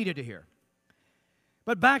it's what I needed to hear.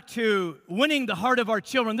 But back to winning the heart of our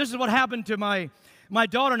children. This is what happened to my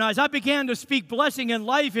daughter and I. As I began to speak blessing and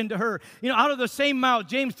life into her, out of the same mouth,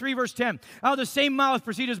 James 3, verse 10, out of the same mouth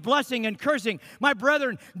proceeded blessing and cursing. My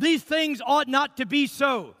brethren, these things ought not to be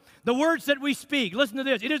so. The words that we speak, listen to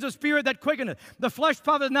this, it is a spirit that quickeneth. The flesh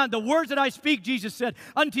profiteth not. The words that I speak, Jesus said,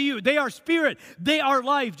 unto you, they are spirit, they are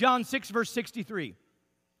life. John 6, verse 63.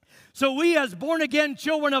 So we as born-again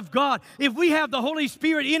children of God, if we have the Holy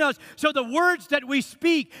Spirit in us, so the words that we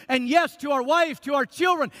speak, and yes, to our wife, to our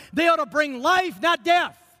children, they ought to bring life, not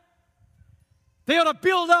death. They ought to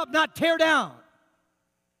build up, not tear down.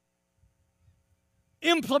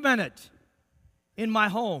 Implement it in my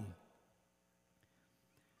home.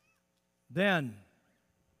 Then,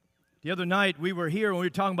 the other night we were here and we were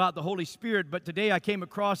talking about the Holy Spirit, but today I came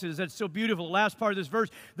across it. It's so beautiful. The last part of this verse,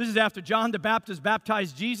 this is after John the Baptist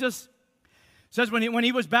baptized Jesus. It says when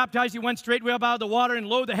he was baptized, he went straightway up out of the water, and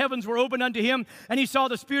lo, the heavens were opened unto him, and he saw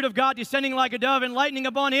the Spirit of God descending like a dove and lightning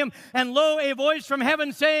upon him, and lo, a voice from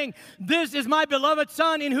heaven saying, this is my beloved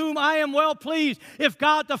Son, in whom I am well pleased. If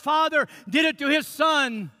God the Father did it to his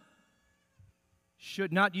Son,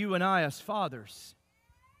 should not you and I as fathers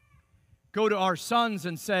go to our sons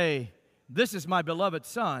and say, this is my beloved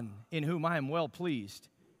Son, in whom I am well pleased?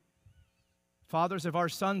 Fathers, have our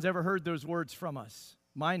sons ever heard those words from us?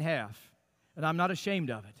 Mine have, and I'm not ashamed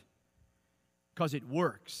of it, because it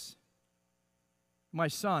works. My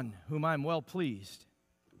Son, whom I am well pleased.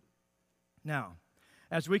 Now,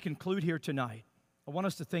 as we conclude here tonight, I want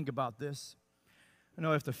us to think about this. I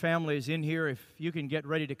know if the family is in here, if you can get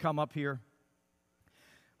ready to come up here.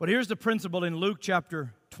 But here's the principle in Luke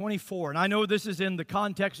chapter 24, and I know this is in the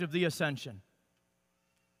context of the ascension.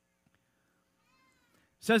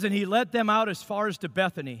 It says, and he led them out as far as to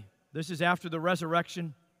Bethany. This is after the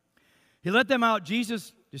resurrection. He let them out,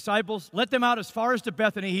 Jesus, disciples, let them out as far as to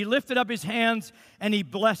Bethany. He lifted up his hands and he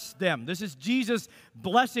blessed them. This is Jesus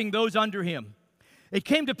blessing those under him. It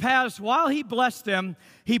came to pass, while he blessed them,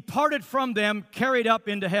 he parted from them, carried up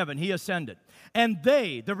into heaven. He ascended. And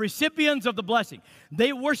they, the recipients of the blessing,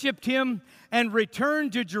 they worshiped him and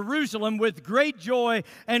returned to Jerusalem with great joy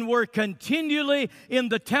and were continually in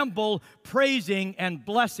the temple praising and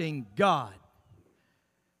blessing God.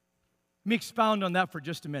 Let me expound on that for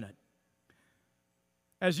just a minute.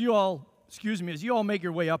 As you all make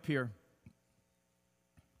your way up here,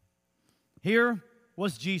 here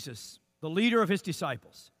was Jesus, the leader of his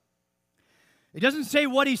disciples. It doesn't say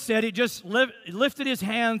what he said. He just lifted his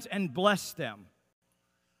hands and blessed them.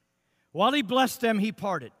 While he blessed them, he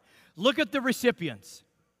parted. Look at the recipients.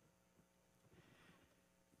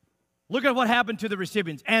 Look at what happened to the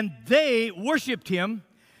recipients. And they worshiped him.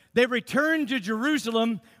 They returned to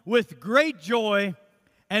Jerusalem with great joy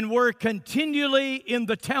and were continually in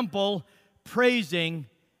the temple praising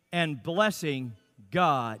and blessing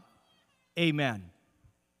God. Amen.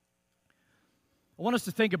 I want us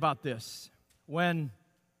to think about this. When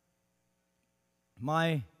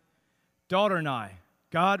my daughter and I,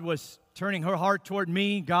 God was turning her heart toward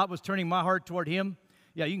me, God was turning my heart toward him.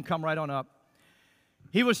 Yeah, you can come right on up.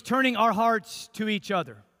 He was turning our hearts to each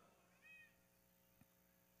other.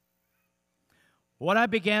 What I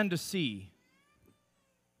began to see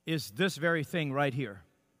is this very thing right here.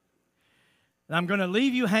 And I'm going to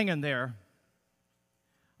leave you hanging there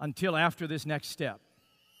until after this next step,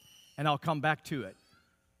 and I'll come back to it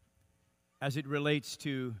as it relates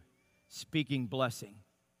to speaking blessing.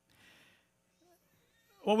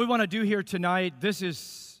 What we want to do here tonight, this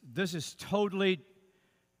is totally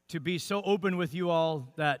to be so open with you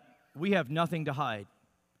all that we have nothing to hide.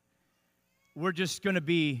 We're just going to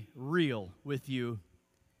be real with you.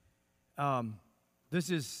 This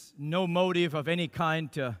is no motive of any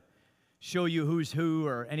kind to show you who's who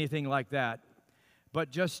or anything like that, but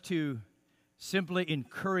just to simply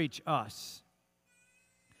encourage us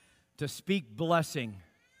to speak blessing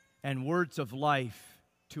and words of life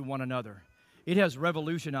to one another. It has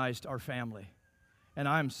revolutionized our family, and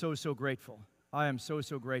I am so, so grateful. I am so,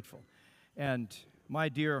 so grateful. And my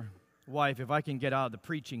dear wife, if I can get out of the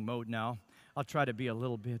preaching mode now, I'll try to be a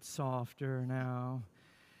little bit softer now.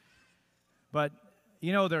 But,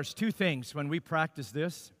 there's two things when we practice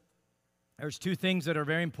this. There's two things that are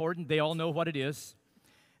very important. They all know what it is.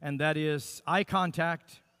 and that is eye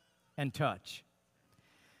contact and touch.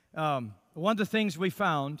 One of the things we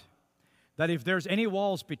found, that if there's any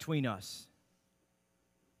walls between us,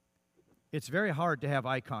 it's very hard to have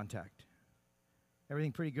eye contact.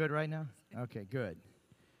 Everything pretty good right now? Okay, good.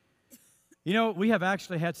 You know, we have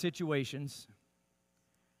actually had situations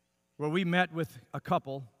where we met with a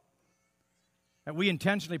couple and we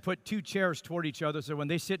intentionally put 2 chairs toward each other so when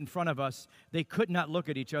they sit in front of us, they could not look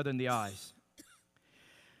at each other in the eyes.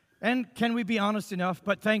 And can we be honest enough?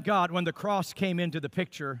 But thank God when the cross came into the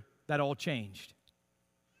picture, that all changed.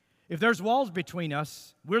 If there's walls between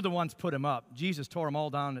us, we're the ones put them up. Jesus tore them all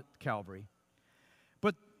down at Calvary.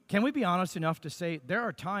 But can we be honest enough to say there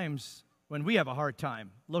are times when we have a hard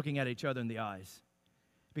time looking at each other in the eyes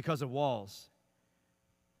because of walls?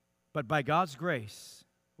 But by God's grace,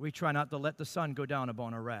 we try not to let the sun go down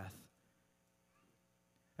upon our wrath.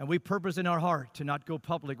 And we purpose in our heart to not go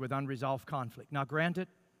public with unresolved conflict. Now, granted,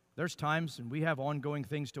 there's times, and we have ongoing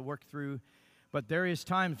things to work through, but there is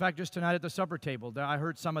time. In fact, just tonight at the supper table, I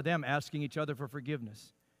heard some of them asking each other for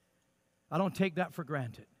forgiveness. I don't take that for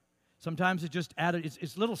granted. Sometimes it's just added,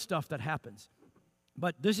 it's little stuff that happens.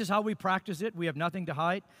 But this is how we practice it. We have nothing to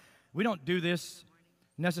hide. We don't do this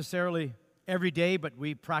necessarily every day, but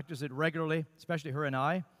we practice it regularly, especially her and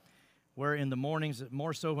I. We're in the mornings,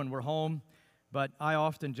 more so when we're home. But I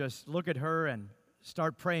often just look at her and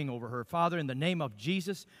start praying over her. Father, in the name of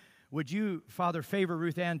Jesus, would you, Father, favor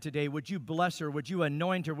Ruth Ann today? Would you bless her? Would you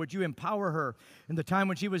anoint her? Would you empower her? In the time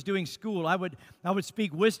when she was doing school, I would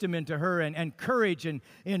speak wisdom into her and courage in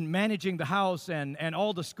managing the house and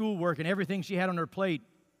all the schoolwork and everything she had on her plate.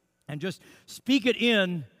 And just speak it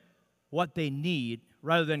in what they need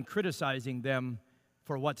rather than criticizing them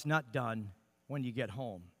for what's not done when you get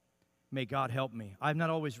home. May God help me. I've not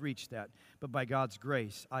always reached that, but by God's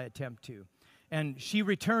grace, I attempt to. And she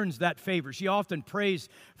returns that favor. She often prays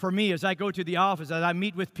for me as I go to the office, as I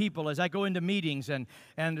meet with people, as I go into meetings, and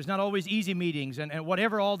there's not always easy meetings, and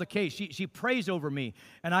whatever all the case, she prays over me,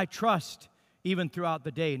 and I trust even throughout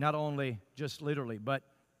the day, not only just literally, but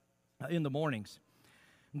in the mornings.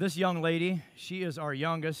 This young lady, she is our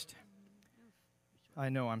youngest. I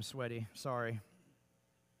know I'm sweaty, sorry.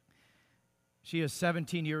 She is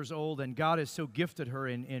 17 years old, and God has so gifted her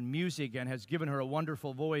in music and has given her a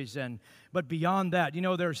wonderful voice. But beyond that, you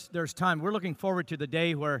know, there's time. We're looking forward to the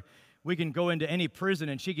day where we can go into any prison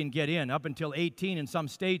and she can get in. Up until 18 in some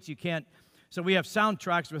states, you can't. So we have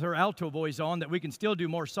soundtracks with her alto voice on that we can still do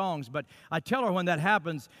more songs. But I tell her when that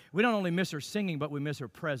happens, we don't only miss her singing, but we miss her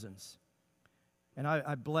presence. And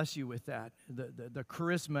I bless you with that, the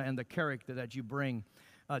charisma and the character that you bring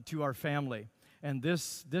to our family. And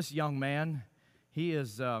this young man,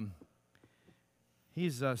 he's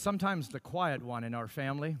sometimes the quiet one in our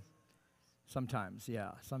family. Sometimes.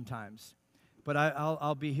 But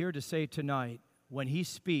I'll be here to say tonight, when he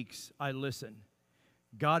speaks, I listen.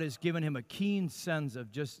 God has given him a keen sense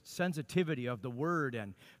of just sensitivity of the word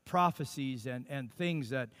and prophecies and things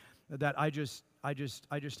that I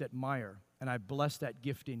just admire. And I bless that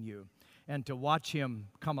gift in you. And to watch him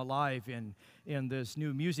come alive in this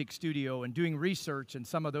new music studio and doing research and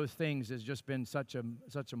some of those things has just been such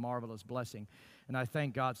a marvelous blessing. And I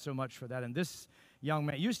thank God so much for that. And this young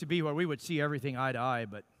man, it used to be where we would see everything eye to eye,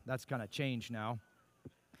 but that's kind of changed now.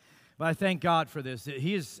 But I thank God for this.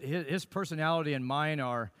 His personality and mine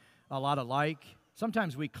are a lot alike.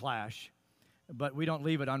 Sometimes we clash, but we don't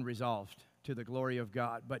leave it unresolved to the glory of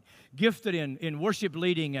God. But gifted in worship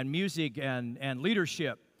leading and music and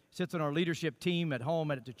leadership. Sits on our leadership team at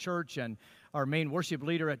home and at the church, and our main worship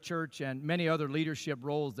leader at church, and many other leadership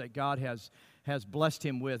roles that God has blessed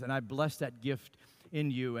him with. And I bless that gift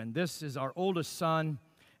in you. And this is our oldest son,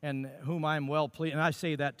 and whom I'm well pleased. And I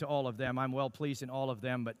say that to all of them. I'm well pleased in all of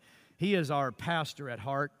them. But he is our pastor at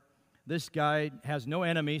heart. This guy has no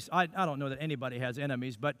enemies. I don't know that anybody has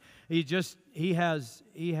enemies, but he has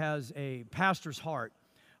a pastor's heart,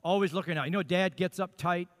 always looking out. You know, Dad gets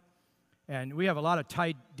uptight. And we have a lot of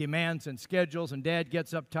tight demands and schedules, and Dad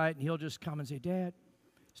gets uptight, and he'll just come and say, Dad,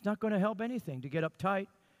 it's not going to help anything to get uptight.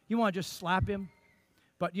 You want to just slap him?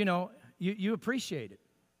 But, you know, you appreciate it.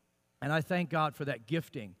 And I thank God for that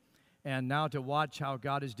gifting. And now to watch how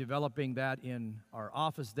God is developing that in our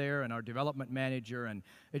office there and our development manager, and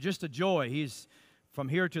it's just a joy. He's from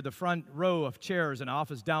here to the front row of chairs, an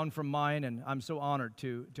office down from mine, and I'm so honored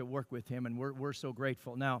to work with him, and we're so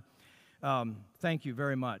grateful. Now, thank you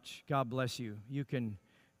very much. God bless you. You can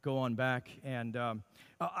go on back. And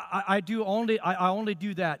I only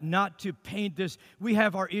do that not to paint this. We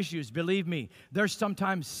have our issues, believe me. There's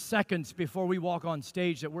sometimes seconds before we walk on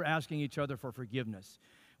stage that we're asking each other for forgiveness.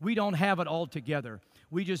 We don't have it all together.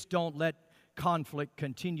 We just don't let conflict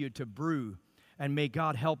continue to brew, and may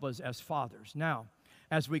God help us as fathers. Now,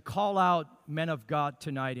 as we call out men of God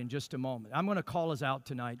tonight in just a moment, I'm going to call us out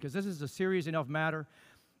tonight because this is a serious enough matter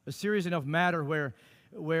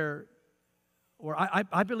where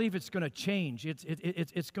I believe it's going to change.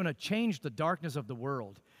 It's going to change the darkness of the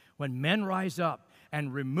world when men rise up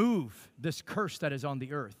and remove this curse that is on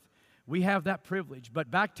the earth. We have that privilege.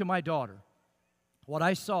 But back to my daughter, what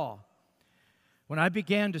I saw when I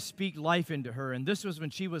began to speak life into her, and this was when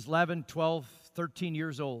she was 11, 12, 13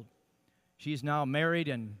 years old. She's now married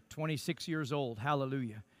and 26 years old.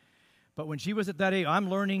 Hallelujah. But when she was at that age, I'm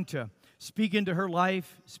learning to speak into her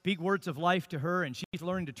life, speak words of life to her, and she's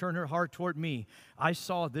learning to turn her heart toward me. I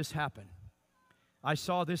saw this happen. I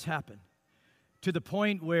saw this happen to the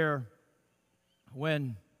point where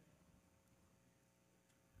when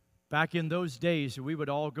back in those days, we would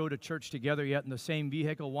all go to church together yet in the same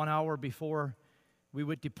vehicle 1 hour before we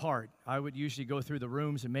would depart. I would usually go through the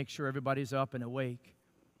rooms and make sure everybody's up and awake.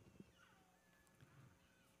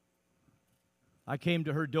 I came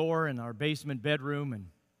to her door in our basement bedroom, and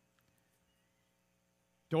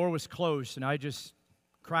door was closed, and I just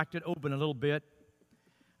cracked it open a little bit.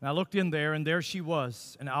 And I looked in there, and there she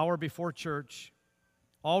was, an hour before church,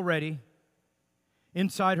 already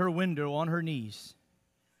inside her window on her knees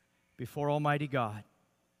before Almighty God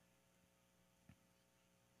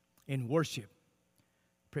in worship,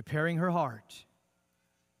 preparing her heart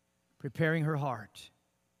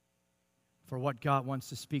for what God wants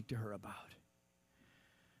to speak to her about.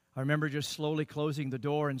 I remember just slowly closing the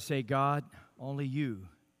door and say, God, only you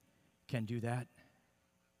can do that.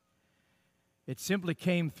 It simply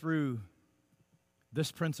came through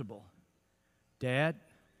this principle. Dad,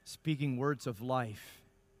 speaking words of life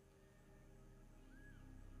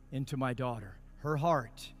into my daughter. Her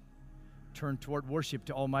heart turned toward worship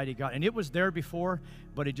to Almighty God. And it was there before,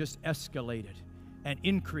 but it just escalated and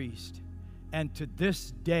increased. And to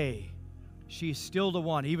this day, she's still the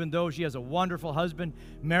one. Even though she has a wonderful husband,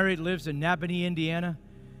 married, lives in Napanee, Indiana,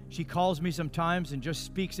 she calls me sometimes and just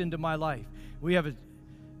speaks into my life. We have a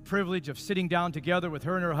privilege of sitting down together with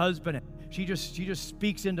her and her husband, and she just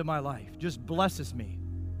speaks into my life, just blesses me.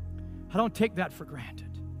 I don't take that for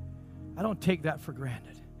granted. I don't take that for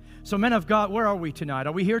granted. So men of God, where are we tonight?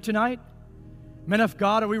 Are we here tonight? Men of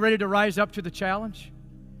God, are we ready to rise up to the challenge?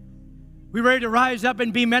 We ready to rise up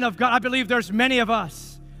and be men of God? I believe there's many of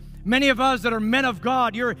us that are men of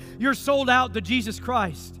God. You're sold out to Jesus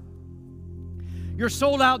Christ. You're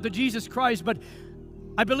sold out to Jesus Christ, but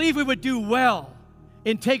I believe we would do well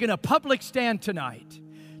in taking a public stand tonight.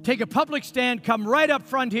 Take a public stand, come right up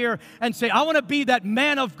front here and say, I want to be that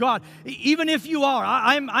man of God. Even if you are,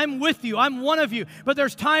 I'm with you, I'm one of you. But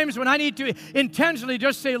there's times when I need to intentionally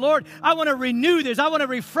just say, Lord, I want to renew this, I want to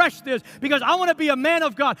refresh this, because I want to be a man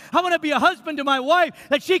of God. I want to be a husband to my wife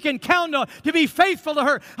that she can count on, to be faithful to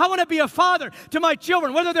her. I want to be a father to my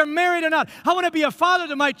children, whether they're married or not. I want to be a father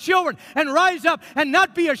to my children and rise up and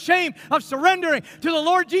not be ashamed of surrendering to the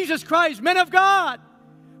Lord Jesus Christ. Men of God,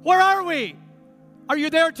 where are we? Are you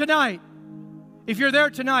there tonight? If you're there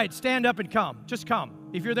tonight, stand up and come. Just come.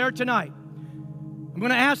 If you're there tonight, I'm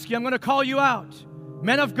going to ask you, I'm going to call you out.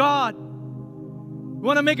 Men of God, we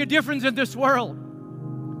want to make a difference in this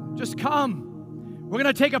world. Just come. We're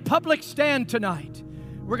going to take a public stand tonight.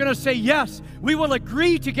 We're going to say, yes, we will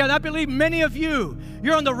agree together. I believe many of you,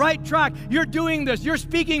 you're on the right track. You're doing this. You're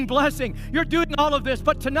speaking blessing. You're doing all of this.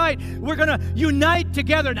 But tonight, we're going to unite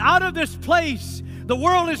together. And out of this place, the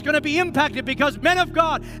world is going to be impacted because men of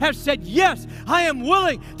God have said, yes, I am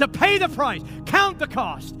willing to pay the price, count the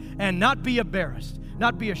cost, and not be embarrassed,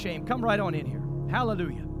 not be ashamed. Come right on in here.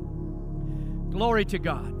 Hallelujah. Glory to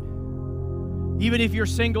God. Even if you're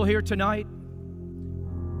single here tonight,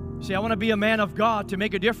 say, I want to be a man of God to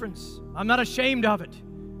make a difference. I'm not ashamed of it.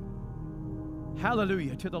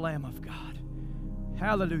 Hallelujah to the Lamb of God.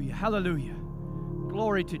 Hallelujah. Hallelujah.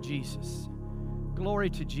 Glory to Jesus. Glory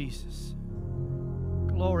to Jesus.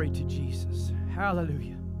 Glory to Jesus.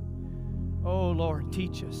 Hallelujah. Oh, Lord,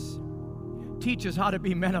 teach us. Teach us how to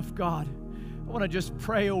be men of God. I want to just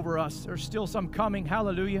pray over us. There's still some coming.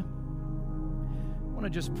 Hallelujah. I want to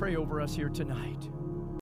just pray over us here tonight.